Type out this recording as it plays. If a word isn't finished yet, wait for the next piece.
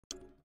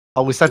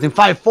Are we starting?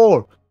 5,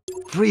 4,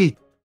 3,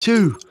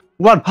 2,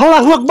 1.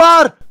 Allahu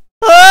Akbar!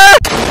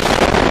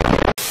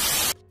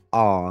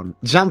 On.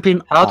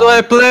 Jumping. How do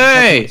I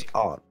play?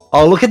 On.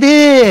 Oh, look at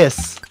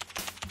this!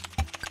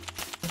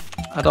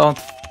 I don't.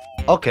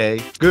 Okay,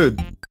 good.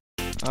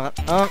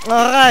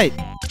 Alright.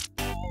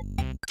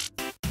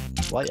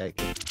 Why I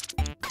can...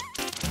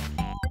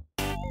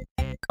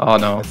 Oh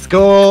no. Let's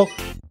go.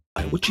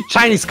 Why would you?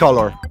 Chinese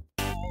color.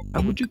 Why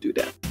would you do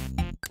that?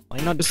 Why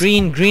not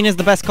green? Green is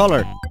the best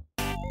color.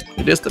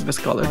 It is the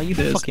best color. Oh, you It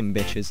is. fucking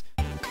bitches.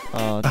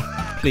 Oh,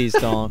 please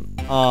don't.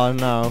 Oh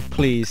no,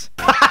 please.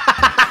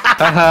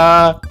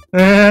 Haha.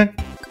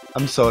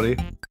 I'm sorry.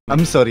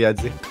 I'm sorry,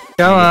 Adze.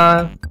 Come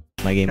on.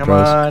 My game Come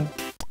pros. on.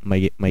 My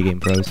game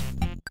pros.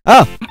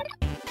 Oh!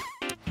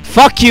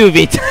 Fuck you,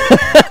 Vit!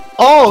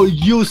 Oh,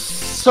 you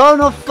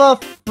son of a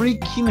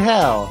freaking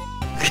hell.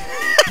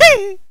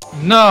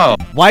 No.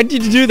 Why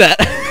did you do that?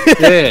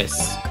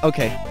 Yes.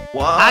 Okay.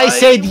 Why? I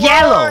said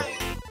yellow.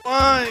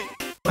 Why?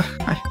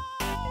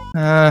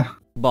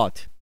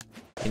 Bot.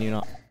 Can you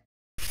not?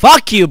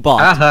 Fuck you,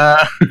 bot!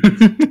 Haha.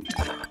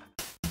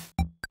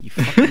 You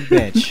fucking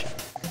bitch.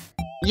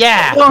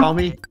 Yeah, What?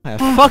 Tommy.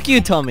 Fuck you,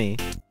 Tommy.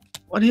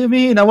 What do you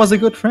mean? I was a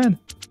good friend.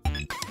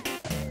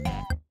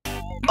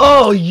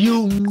 Oh,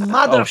 you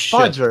mother Oh, shit.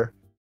 fudger.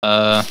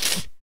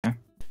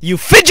 You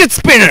fidget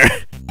spinner!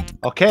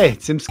 Okay,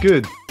 it seems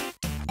good.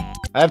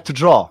 I have to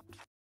draw.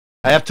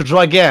 I have to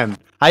draw again.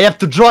 I have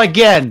to draw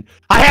again.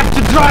 I have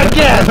to draw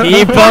again.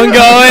 Keep on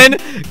going.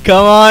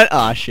 Come on.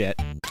 Ah, shit.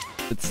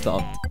 It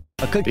stopped.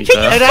 Okay, Peter.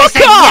 kick it, And I fuck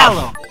said off!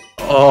 yellow.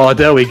 Oh,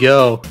 there we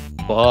go.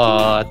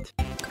 What?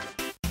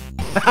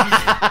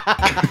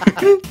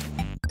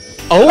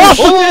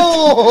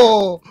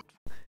 Oh!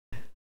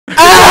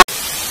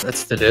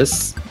 Let's do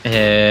this.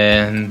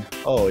 And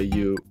Oh,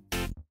 you.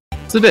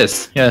 let's do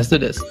this. Yeah, let's do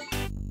this.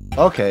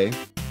 Okay.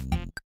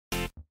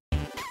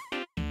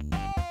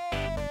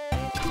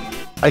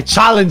 I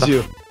challenge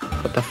you.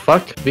 What the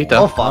fuck? Vita.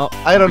 Oh fuck.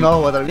 Oh. I don't know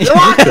what I'm doing.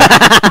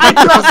 I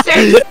lost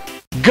it.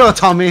 Go,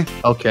 Tommy.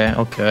 Okay,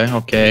 okay,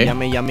 okay.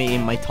 Yummy, yummy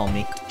in my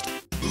tummy.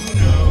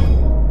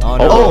 Oh Oh,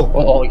 no. Oh.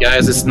 oh,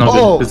 guys, it's not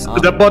Oh.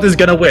 good. The bot is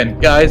gonna win,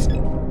 guys.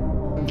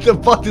 The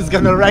bot is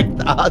gonna wreck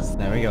us.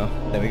 There we go.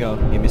 There we go.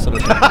 Give me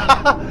solution.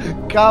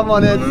 Come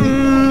on,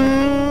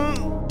 Adze.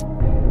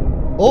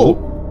 Oh.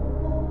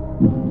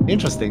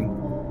 Interesting.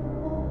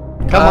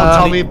 Come on,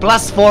 Tommy.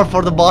 +4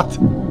 for the bot.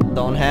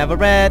 Don't have a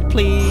red,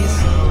 please.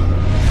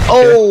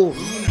 Oh.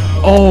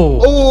 Oh,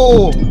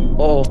 Oh.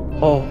 oh,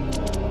 oh.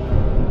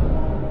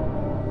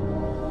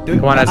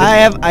 Come on,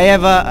 Adze. I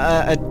have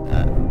a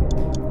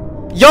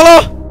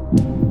YOLO!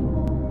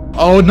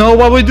 Oh no,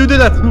 why would you do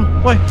that?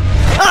 Why?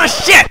 Oh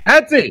shit!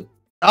 Adze!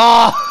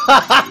 Oh.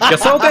 You're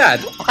so bad.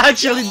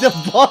 Actually, the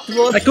bot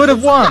won. I could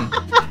have won.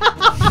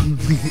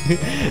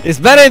 It's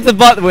better if the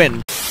bot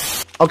win.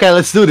 Okay,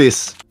 let's do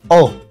this.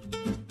 Oh.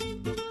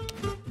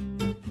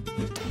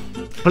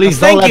 Please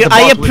don't Thank let you. the bot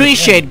I win.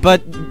 appreciate,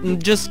 but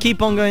just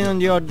keep on going on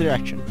your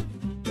direction.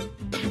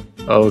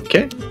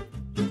 Okay.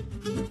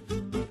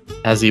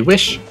 As you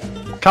wish.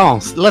 Come on,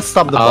 let's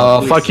stop the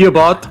bot. Fuck you,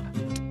 bot.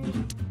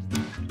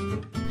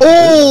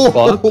 Oh!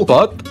 Bot.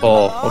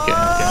 Oh, okay,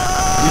 okay.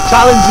 You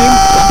challenging?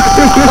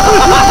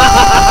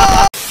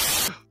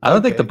 I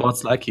don't think the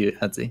bots like you,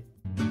 Adze.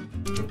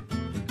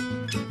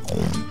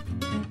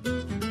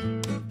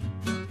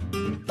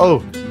 Oh.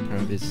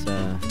 This,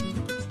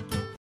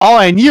 Oh,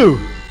 and you.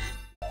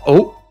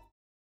 Oh.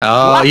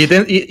 What? You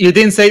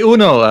didn't say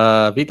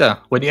Uno, Vita.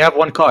 When you have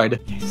one card.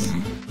 yes.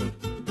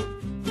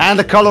 And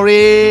the color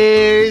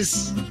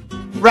is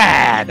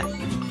red.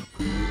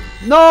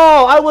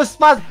 No, I was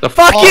fast. The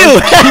Fuck you!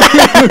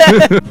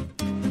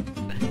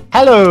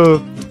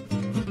 Hello.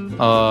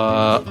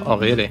 Oh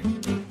really?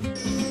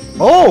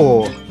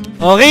 Oh.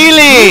 Oh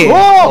really?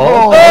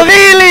 Oh. Oh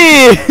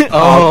really?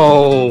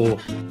 Oh.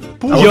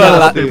 You're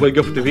lucky. We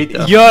go for the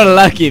Vita. You're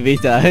lucky,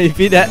 Vita. If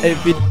it,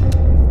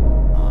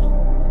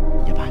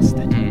 you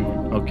bastard.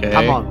 Okay.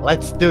 Come on,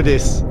 let's do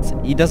this.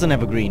 He doesn't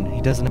have a green.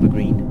 He doesn't have a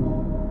green.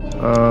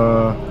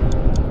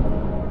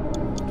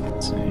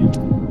 Let's see.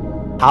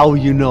 How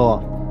you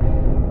know?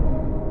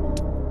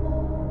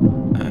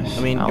 I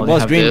mean, I it only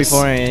was have green this.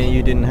 before and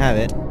you didn't have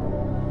it.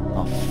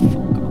 Oh fuck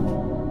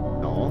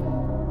off. No.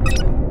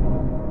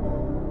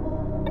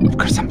 Of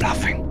course, I'm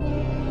bluffing.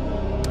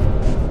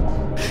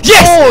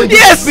 Yes! Oh,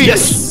 yes!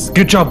 Yes!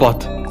 Good job,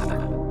 bot.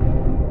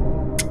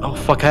 Oh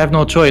fuck! I have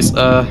no choice.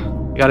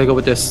 Gotta go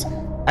with this.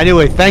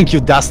 Anyway, thank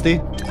you, Dusty.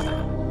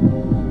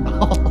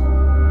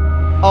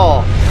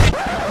 Oh.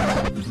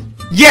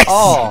 Yes!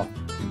 Oh.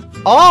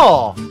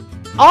 Oh.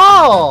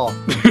 Oh.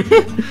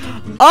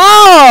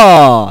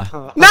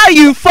 Oh! Now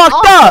you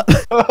fucked up!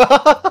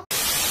 Oh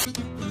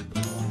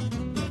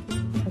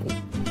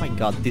my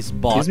god, this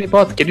bot. Excuse me,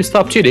 bot. Can you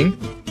stop cheating?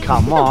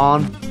 Come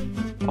on.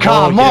 Oh,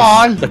 Come yes.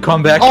 on. The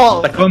comeback.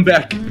 Oh. The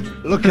comeback.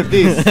 Look at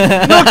this.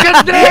 Look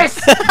at this.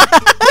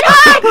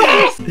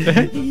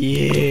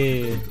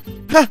 Yeah.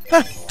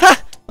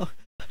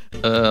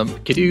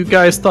 Can you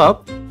guys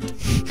stop?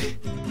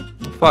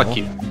 Fuck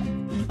you.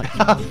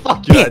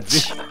 Fuck you,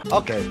 Adze.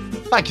 Okay.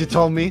 Thank you,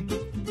 Tommy.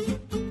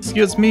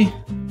 Excuse me.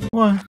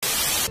 What?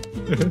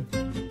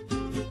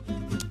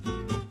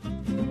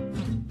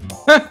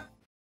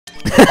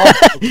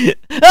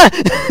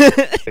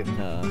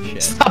 Oh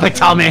shit. Stop it,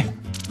 Tommy.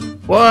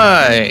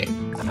 Why?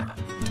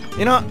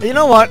 You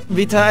know what,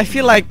 Vita? I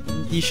feel like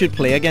you should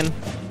play again.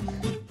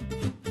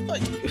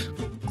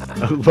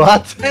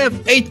 What? I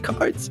have 8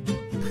 cards.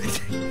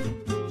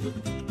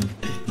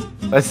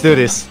 Let's do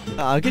this.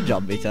 Good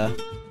job, Vita.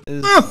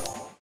 Oh!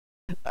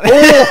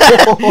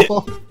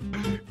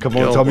 Come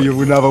on, Go Tommy, boy. you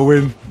will never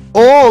win.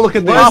 Oh, look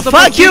at Oh, this.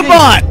 fuck you,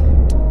 bot!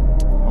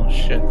 Oh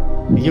shit.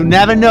 You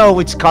never know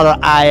which color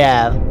I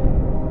have.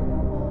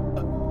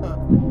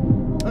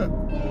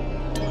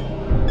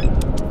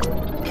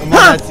 Come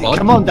on, Adze. What?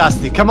 Come on,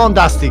 Dusty. Come on,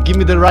 Dusty. Give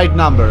me the right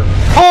number.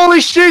 Holy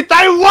shit,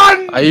 I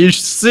won! Are you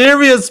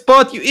serious,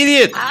 Bot? You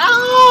idiot!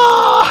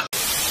 Ah!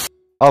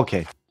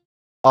 Okay.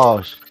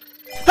 Oh.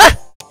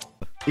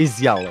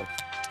 He's yellow.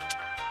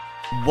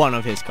 One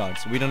of his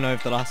cards. We don't know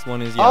if the last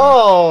one is yellow.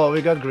 Oh,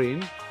 we got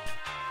green.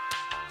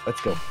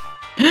 Let's go.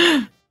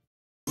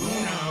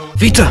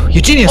 Vita,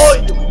 you genius! Oh,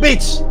 you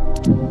bitch!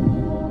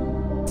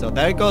 So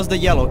there goes the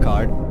yellow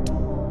card.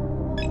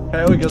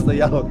 Here we goes the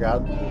yellow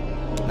card.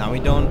 Now we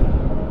don't.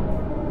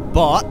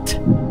 But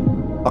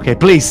Okay,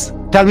 please.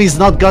 Tell me he's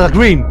not got a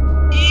green.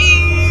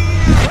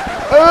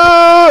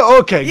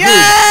 Okay,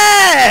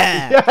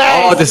 yeah! good.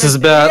 Yes! Oh, this is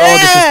bad. Oh,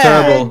 this is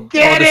terrible.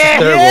 Get Oh, this is it!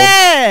 terrible.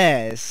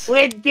 Yes!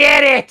 We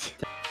did it!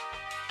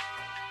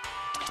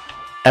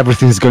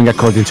 Everything's going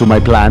according to my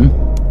plan.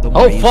 Don't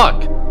Oh, worry,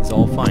 fuck! It's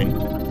all fine.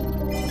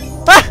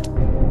 Ah!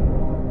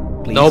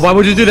 Please. No, why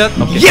would you do that?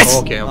 Okay. Yes!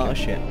 Oh, okay, okay. Oh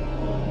shit.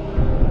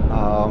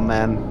 Oh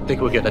man. I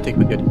think we're good. I think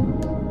we're good.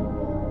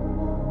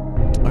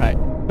 Alright.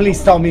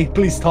 Please tell me,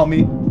 please tell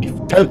me.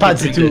 Tell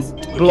Patsy to this.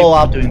 blow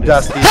up doing this.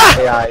 Dusty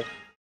AI.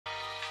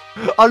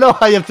 Oh no,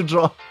 I have to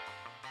draw.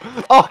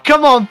 Oh,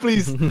 come on,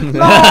 please.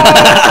 No!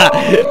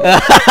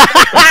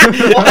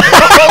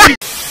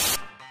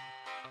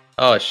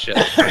 Oh shit.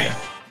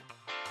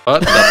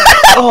 What? The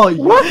Oh,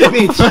 you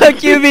bitch.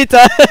 Fuck you,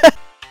 Vita!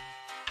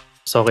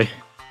 Sorry.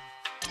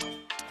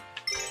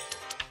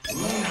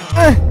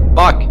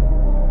 Fuck!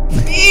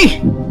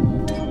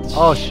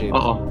 Oh shit.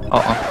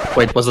 Uh-oh.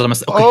 Wait, was that a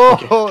mistake?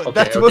 Okay, Oh, okay,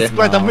 that okay, was okay.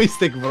 quite a No.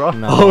 mistake, bro.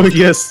 No. Oh,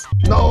 yes.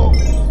 No.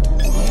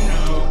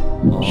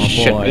 Oh,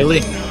 Shit, boy.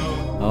 really?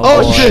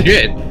 Oh, boy. shit.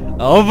 Shit!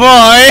 Oh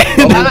boy!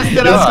 Let's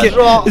get God. a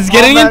draw. It's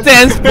getting man.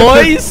 intense,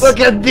 boys! Look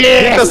at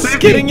this. It's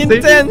getting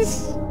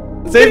intense!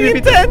 It's getting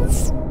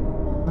intense!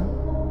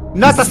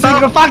 Not a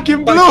single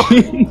fucking blue.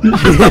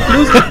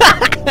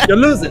 You're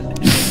losing!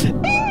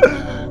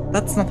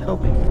 That's not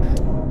helping.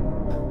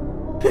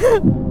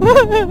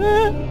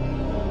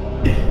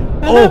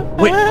 Oh,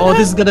 wait. Oh,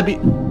 this is gonna be...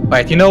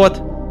 Alright, you know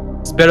what?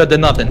 It's better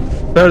than nothing.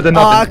 Better than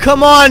Ah, nothing.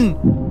 come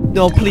on!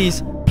 No,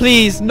 please,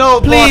 please,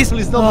 No, please,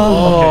 please, no.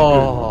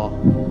 Oh.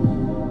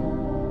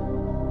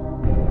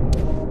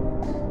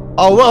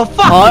 Oh well,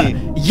 fuck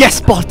me.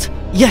 Yes, bot!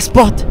 Yes,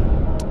 bot!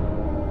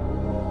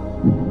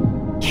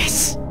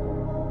 Yes!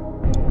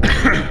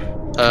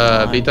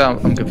 Vita,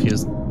 I'm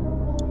confused.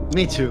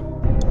 Me too.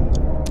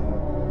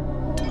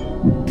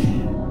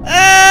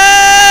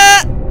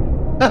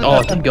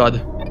 Oh, thank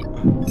God.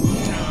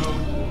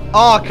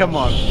 Oh, come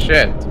on.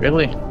 Shit,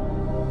 really?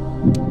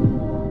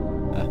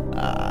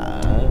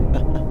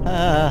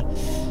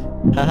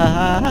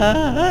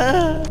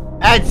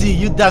 Adze,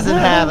 you doesn't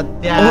have a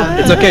damn.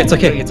 It's okay, it's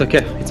okay, it's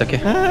okay, it's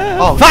okay.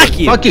 Oh, Fuck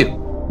you! Fuck you!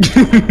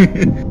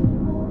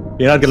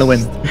 You're not gonna win.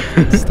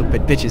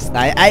 Stupid bitches.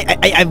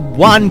 I have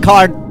one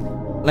card.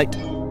 Like,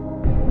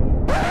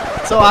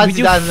 so would Adze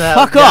you doesn't have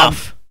fuck damn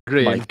off?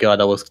 green. My God,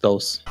 that was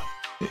close.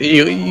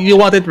 You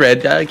wanted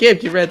red. I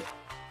gave you red.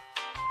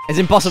 It's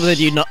impossible that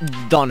you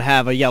don't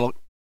have a yellow.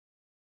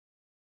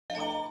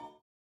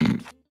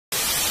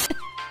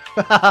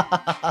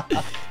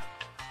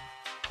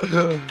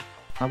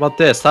 How about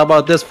this? How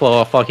about this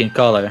for a fucking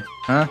color?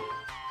 Huh?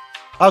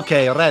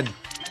 Okay, red.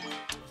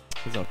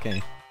 It's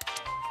okay.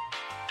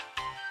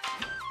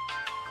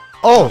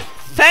 Oh,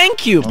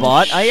 Thank you,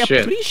 bot. I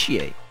shit.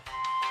 appreciate.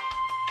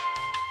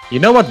 You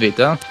know what,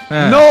 Vita?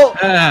 No.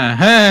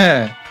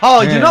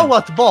 oh, you Yeah. know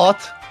what, bot?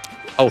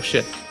 Oh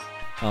shit.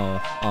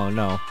 Oh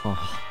no.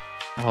 Oh.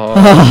 Oh,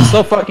 I'm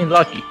so fucking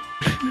lucky.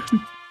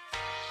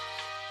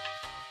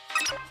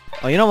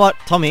 Oh, you know what,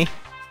 Tommy?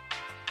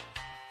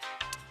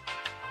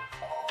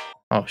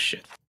 Oh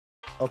shit.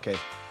 Okay.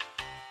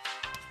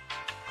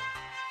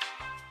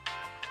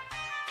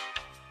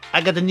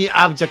 I got a new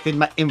object in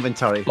my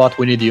inventory. But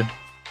we need you.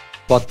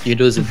 But you're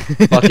losing.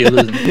 But you're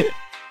losing.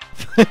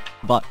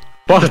 Bot.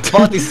 But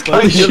Bot is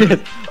oh shit.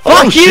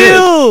 Fuck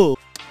you!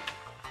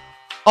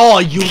 Oh,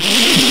 you.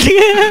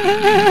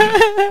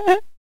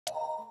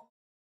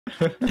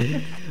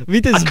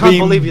 Vita's I can't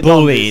being believe you done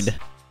bullied. this.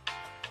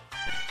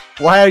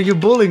 Why are you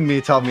bullying me,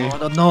 Tommy?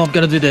 Oh no, I'm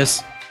gonna do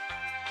this.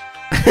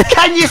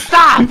 Can you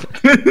stop?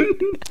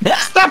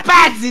 Stop,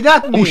 Adze,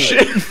 not me. Oh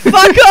shit.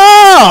 Fuck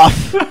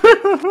off!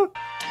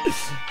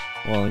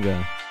 Well,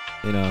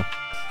 you know.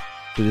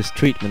 to this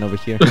treatment over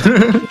here. Look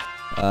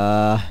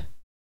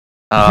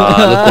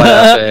what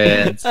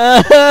happens.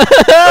 Look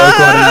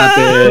what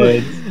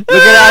happens.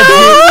 Look at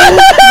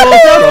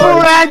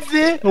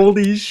Adze.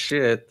 Holy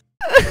shit.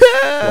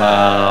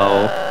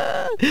 Wow.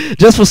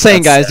 Just for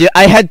saying, guys, yeah,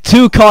 I had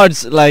 2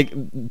 cards like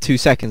 2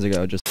 seconds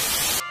ago. Just.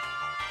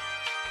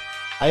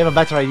 I have a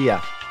better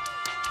idea.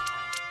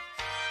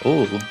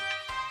 Oh.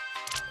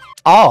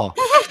 Oh.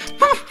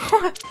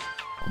 Oh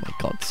my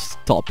god,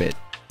 stop it.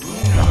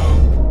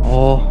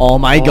 Oh. Oh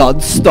my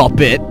god, stop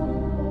it.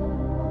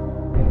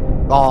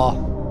 Oh.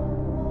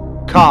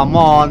 Come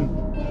on.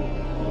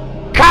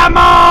 Come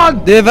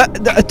on!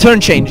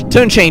 Turn change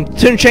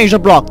the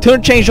block,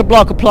 turn change the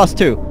block of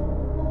 +2.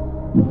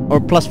 Or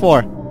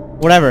 +4.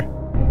 Whatever.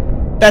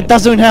 That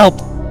doesn't help.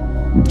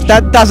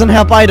 That doesn't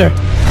help either.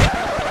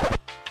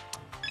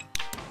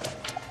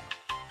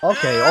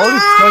 Okay, all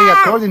is going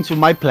according to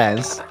my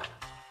plans.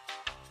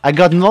 I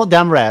got no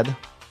damn red.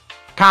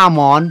 Come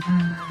on.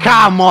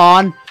 Come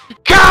on.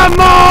 Come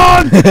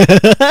on! Give me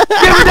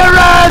the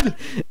red!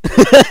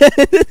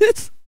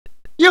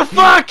 You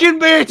fucking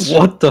bitch!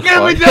 What the Give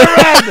fuck? me the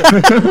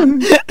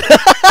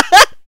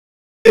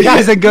red!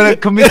 Guys, I'm gonna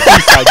commit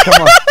suicide,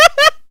 come on.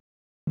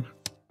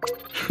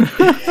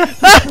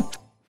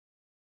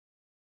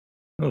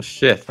 Oh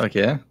shit,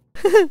 okay.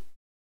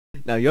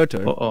 Now your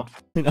turn. Uh-oh.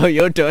 Now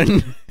your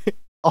turn.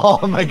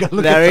 Oh my god,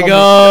 look There at we Tommy.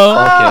 go.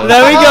 Okay.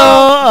 There we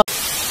go.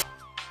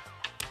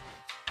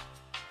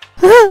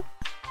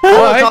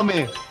 Oh,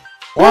 Tommy.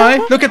 Why?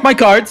 Look at my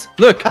cards.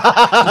 Look.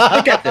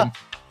 Look at them.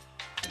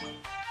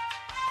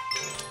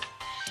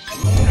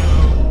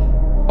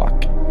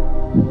 Fuck.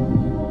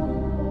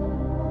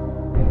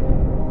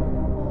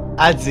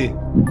 Adze.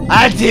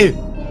 Adze!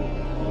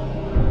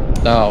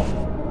 No.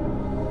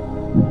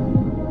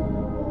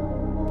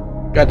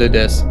 Gotta do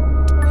this.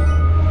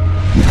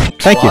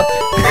 Thank you.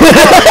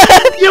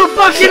 You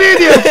fucking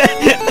idiot!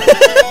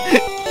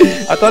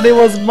 I thought it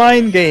was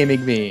mind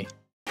gaming me.